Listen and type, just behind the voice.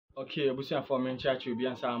Okay, abusia for men church will be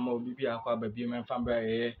answer more BB aqua baby man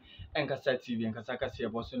family and cassette TV and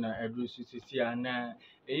Casacas Boston and Edru Susia na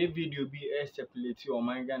a video be a separate or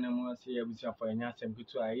my gun and more say abusia for a nyasem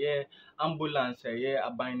to a year ambulance a year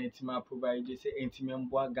a buying it ma provide this intimate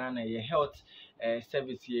boa Ghana a health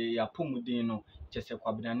service ye a pumudino just a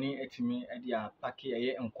quabdani etime at their packy a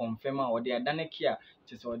year and confirm or their danakia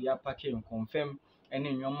just or their packy and confirm and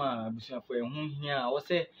in your ma abusia for a here I was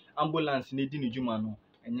say ambulance needing Jumano.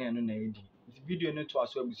 Enya no na edi video no to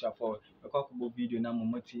aso abusia for ekwakubo video na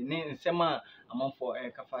momoti ne nsema amanfo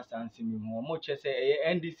kafa sanse mi ho mo che se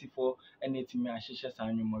NDC for enetimi ahihye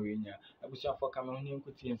sanwumo wenya abusia for kama ho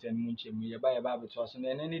nkuti ense mu nche mu ye ba beto aso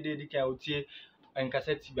na ne dey dika otie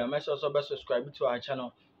enkasa TV ameso so be subscribe to our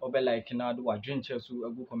channel or be like na do wadwen che so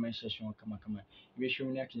agu comment section kama we show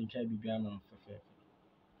me akinka bibia no fefe.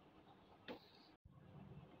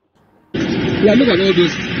 Yeah, look at all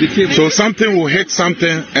those details. So something will hit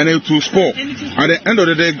something and it will spoil. At the end of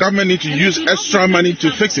the day, government needs to use extra money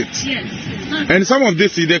to fix it. Yes. And some of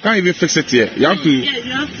this, they can't even fix it here. You have to,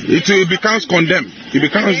 it becomes condemned. It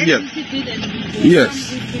becomes,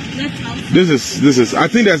 yes. This is, I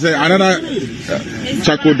think there's another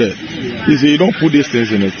charcoal there. You see, you don't put these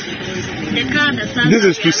things in it. This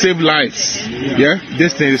is to save lives. Yeah?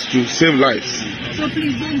 This thing is to save lives. So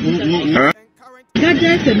please don't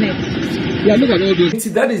Yeah, look at all those. See,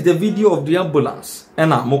 that is the video of the ambulance.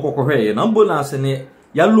 And I'm an ambulance and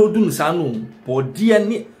ya loading sanu for dear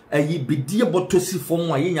ni a be dear botosi from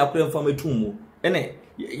my yen from a tomb. And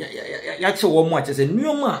yacha one much as a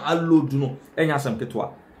new man I load no and yasam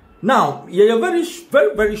ketwa. Now, you're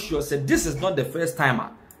very sure said this is not the first time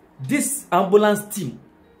this ambulance team,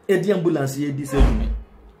 the ambulance here this evening.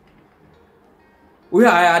 We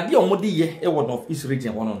are the only year a one of East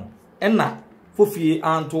region one and now. Fofi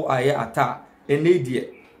Anto Aye Ata and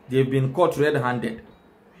they've been caught red-handed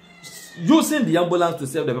using the ambulance to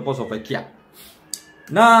serve the purpose of a care.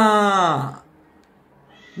 Now,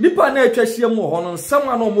 Nipa na etwa mo hono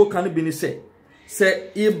sama no mo kan bi ni say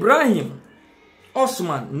Ibrahim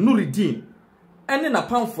Osman Nuruddin ene na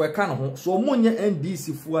pamfo e kan ho so mo nya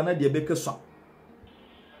NDC fu na de beke so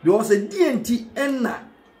because DNT enna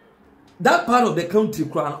that part of the country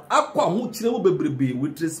crown akwa ho kire wo bebrebe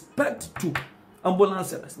with respect to ambulance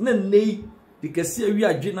service na nei the kese wi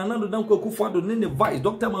adwena na do dan kwakufu ado ne vice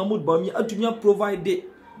Dr. Mahmoud Bami atumi provide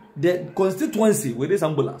the constituency with this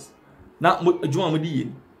ambulance na adwuma mo di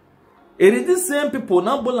yin. It is the same people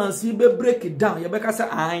na ambulance be break it down. You better say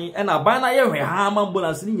aye and abana ye hwe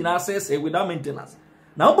ambulance ni nyina say without maintenance.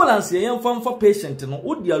 Na ambulance ye yemfa for patient no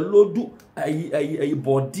wo dia loadu ayi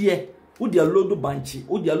body wo dia loadu banchi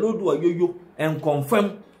wo dia loadu ayoyo and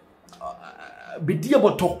confirm be dia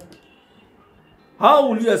boto. How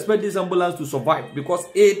will you expect this ambulance to survive? Because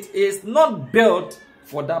it is not built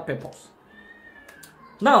for that purpose.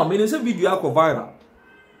 Now, when this video go viral,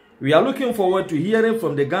 we are looking forward to hearing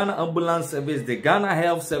from the Ghana Ambulance Service, the Ghana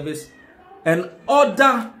Health Service, and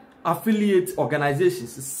other affiliate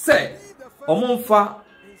organizations. Say, omonfa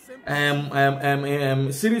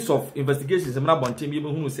series of investigations.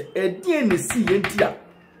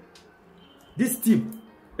 This team,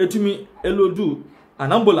 etumi elodu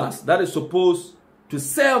an ambulance that is supposed to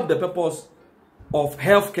serve the purpose of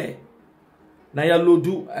healthcare. Na ya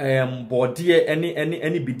lodu body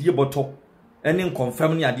any bidie bottle any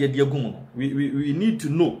confirming idea dear gum. We need to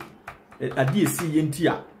know this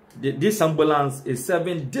ambulance is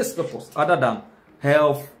serving this purpose other than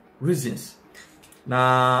health reasons.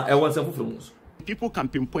 Na I want some from people can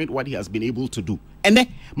pinpoint what he has been able to do. And then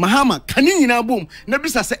Mahama kani na boom na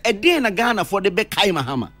bisa say e dey na Ghana for the bekai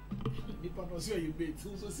Mahama.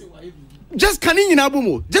 Just kani na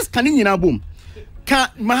boom, just kani na boom.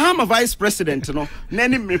 Ka Mahama vice president no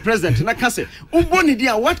nani me president na ka say uboni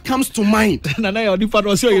dia what comes to mind na na you different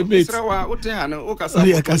was your mate kasa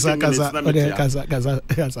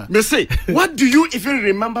me say what do you even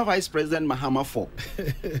remember vice president Mahama for?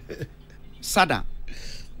 Sada,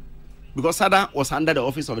 because Sada was under the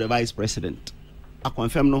office of the vice president. I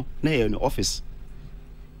confirm no na in the office.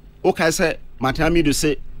 Okay, say Matami do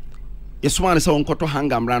say yes one say on koto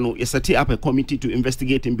hangamrano you set up a committee to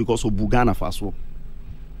investigate him because of Bugana Faso.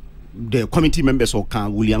 The committee members of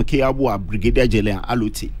William Kiabu, Brigadier General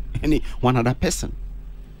Aluti, any one other person.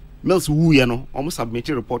 Mills Wu, you know, almost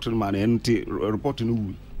submitted reporting man and reporting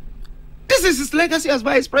Wu. This is his legacy as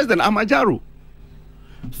vice president Amajaru.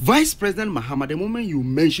 Vice President Mahama, the moment you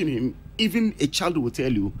mention him, even a child will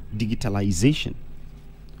tell you digitalization.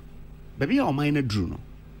 Baby, our minor drew no.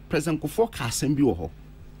 President Kufo Kasembi Oho.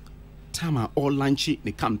 Tama all launchy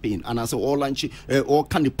the campaign, and as all launchy all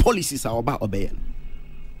kind of policies are about obeying.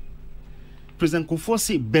 President Kufuor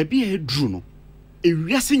say baby e dru no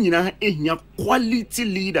ewiase nyina ehia quality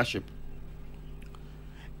leadership.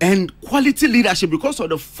 And quality leadership, because of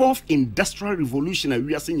the 4th industrial revolution and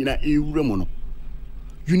we are seeing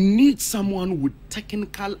you need someone with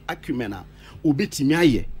technical acumen,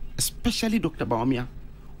 especially Dr. Bawumia,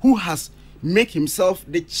 who has made himself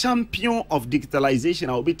the champion of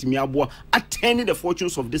digitalization, attaining the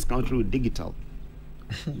fortunes of this country with digital.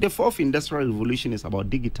 The 4th industrial revolution is about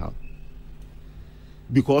digital,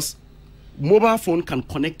 because mobile phone can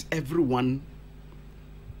connect everyone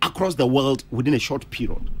across the world within a short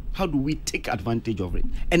period. How do we take advantage of it?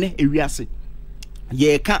 And then we are saying,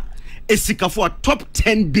 for top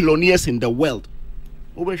 10 billionaires in the world.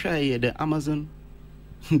 Over here, the Amazon,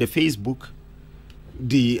 the Facebook,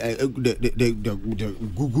 the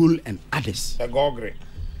Google and others. The Google.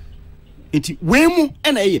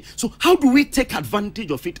 So how do we take advantage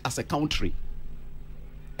of it as a country?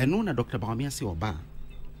 And now Dr. Bawumia say oba,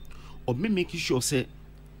 or me making sure say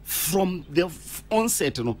from the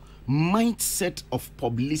onset, mindset of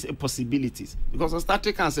possibilities. Because I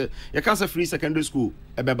started cancer, you can't say free secondary school,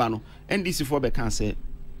 ebebano, NDC for be cancer.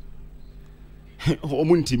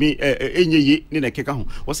 Omuntimi enye ni na keka ho.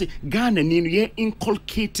 O say Ghana ni ye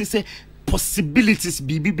inculcate say possibilities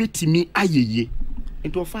bibi betimi ayeye.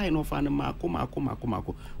 Into fine no fa na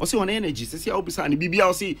mako. O say on energy, say obisa ni bibia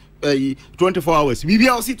o say 24 hours.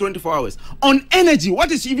 Bibia o say 24 hours. On energy,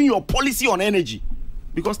 what is even your policy on energy?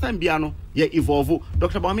 Because time biano ye evolve.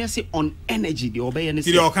 Dr. Bawumia say on energy the obey any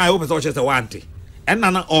say. The okay open so just one thing. And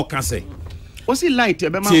nana all can say. What's it like? So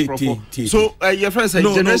your friend say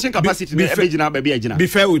generation capacity be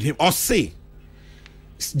fair with him or say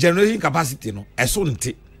generation capacity no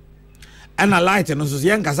esonte. And a light and so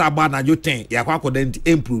young as about na you think ya kwa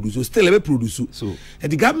produce so still produce. So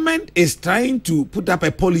the government is trying to put up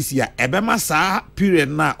a policy ya ebema sa period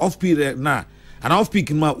na off period na and off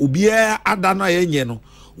peak ma ubia adana yenye no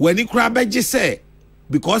when you crab beje say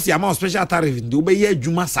because the amount of special tariff in the obey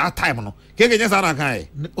juma sa time no so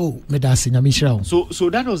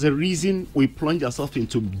that was the reason we plunged ourselves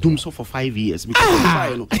into doom for 5 years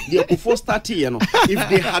because they Kufuor started if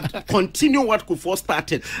they had continued what Kufuor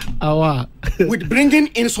started with bringing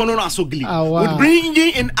in Sono Asogli with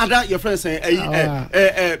bringing in other your friends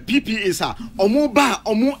PPAs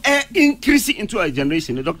omo increasing into a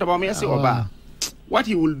generation. Dr. Bawumia say what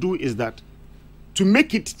he will do is that to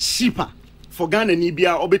make it cheaper for Ghana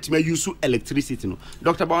Nibia obetime use electricity no.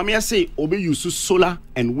 Dr. Bawumia say obe use solar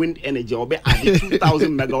and wind energy obe add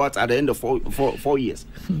 2,000 megawatts at the end of 4 years.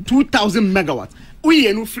 2,000 megawatts. We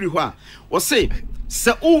enu free wa. O say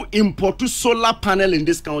o import solar panel in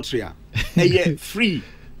this country free.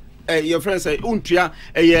 Your friend say untria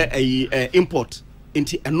import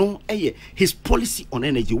into no his policy on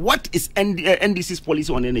energy. What is NDC's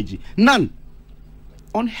policy on energy? None.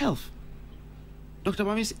 On health. Dr.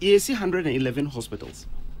 Bawumia says 111 hospitals.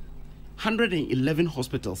 111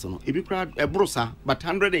 hospitals, no. If you crowd brosa, but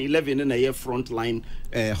 111 in a year frontline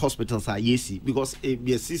hospitals are yesi because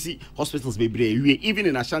BSCC hospitals be brave. Even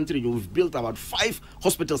in Ashanti, you've built about 5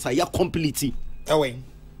 hospitals are completely. Away.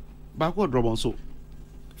 Backward Robon so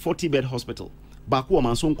 40-bed hospital. Backward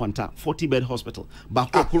Manson Quanta 40-bed hospital.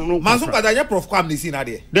 Backward Manson Quanta Prof Kwam ni sin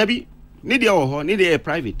ade. Debbie, need a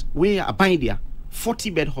private. Where a bind there.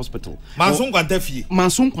 40-bed hospital. Manson Quanta fee.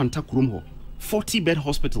 Manson Quanta Kurumho. 40-bed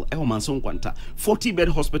hospital. Manson Quanta. 40-bed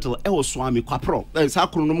hospital. Swami Kwapro.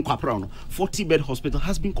 40-bed hospital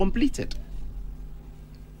has been completed.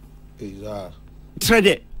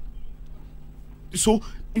 Trade. So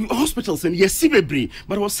hospitals and yes,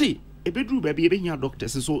 but I will say a bedroom baby your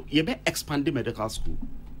doctors so you be expand the medical school.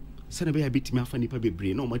 Send a bit me afani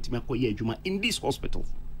baby no matima in these hospitals.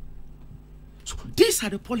 So these are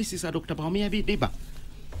the policies that Dr. Bawumia be deba.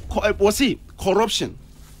 Was see corruption.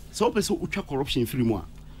 So person ucha corruption free more.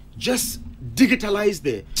 Just digitalize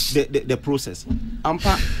the process.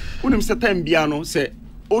 Ampa unim certain biano say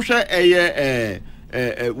osha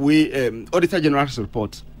we Auditor General's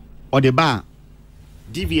report or the bar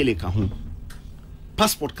DVLA kahun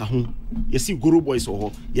passport kahun you see guru boys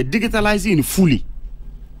or you digitalizing fully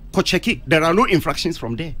ko check it there are no infractions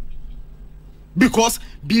from there. Because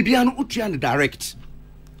Bibiano Utrian direct.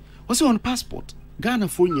 Also on passport, Ghana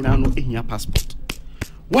phone you know in passport.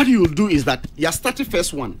 What you will do is that you start the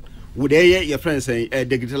first one with your friends say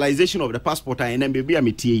digitalization of the passport and then baby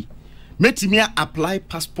amiti. Met me apply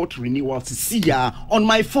passport renewal see ya on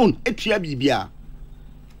my phone. Etria Bibia.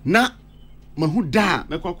 Na mahuda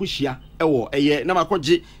mekwakushia ewo na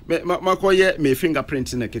makoje makoye me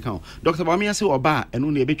fingerprint in account. Dr. Bawumia say oba enu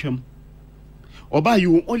na ebetwam. Oba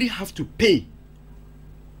you only have to pay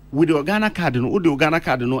with the Ghana card no the Ghana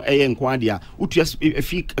card no nko ade a utua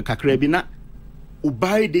fi kakra bi na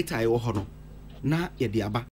ubai data e wo ho no na ye de aba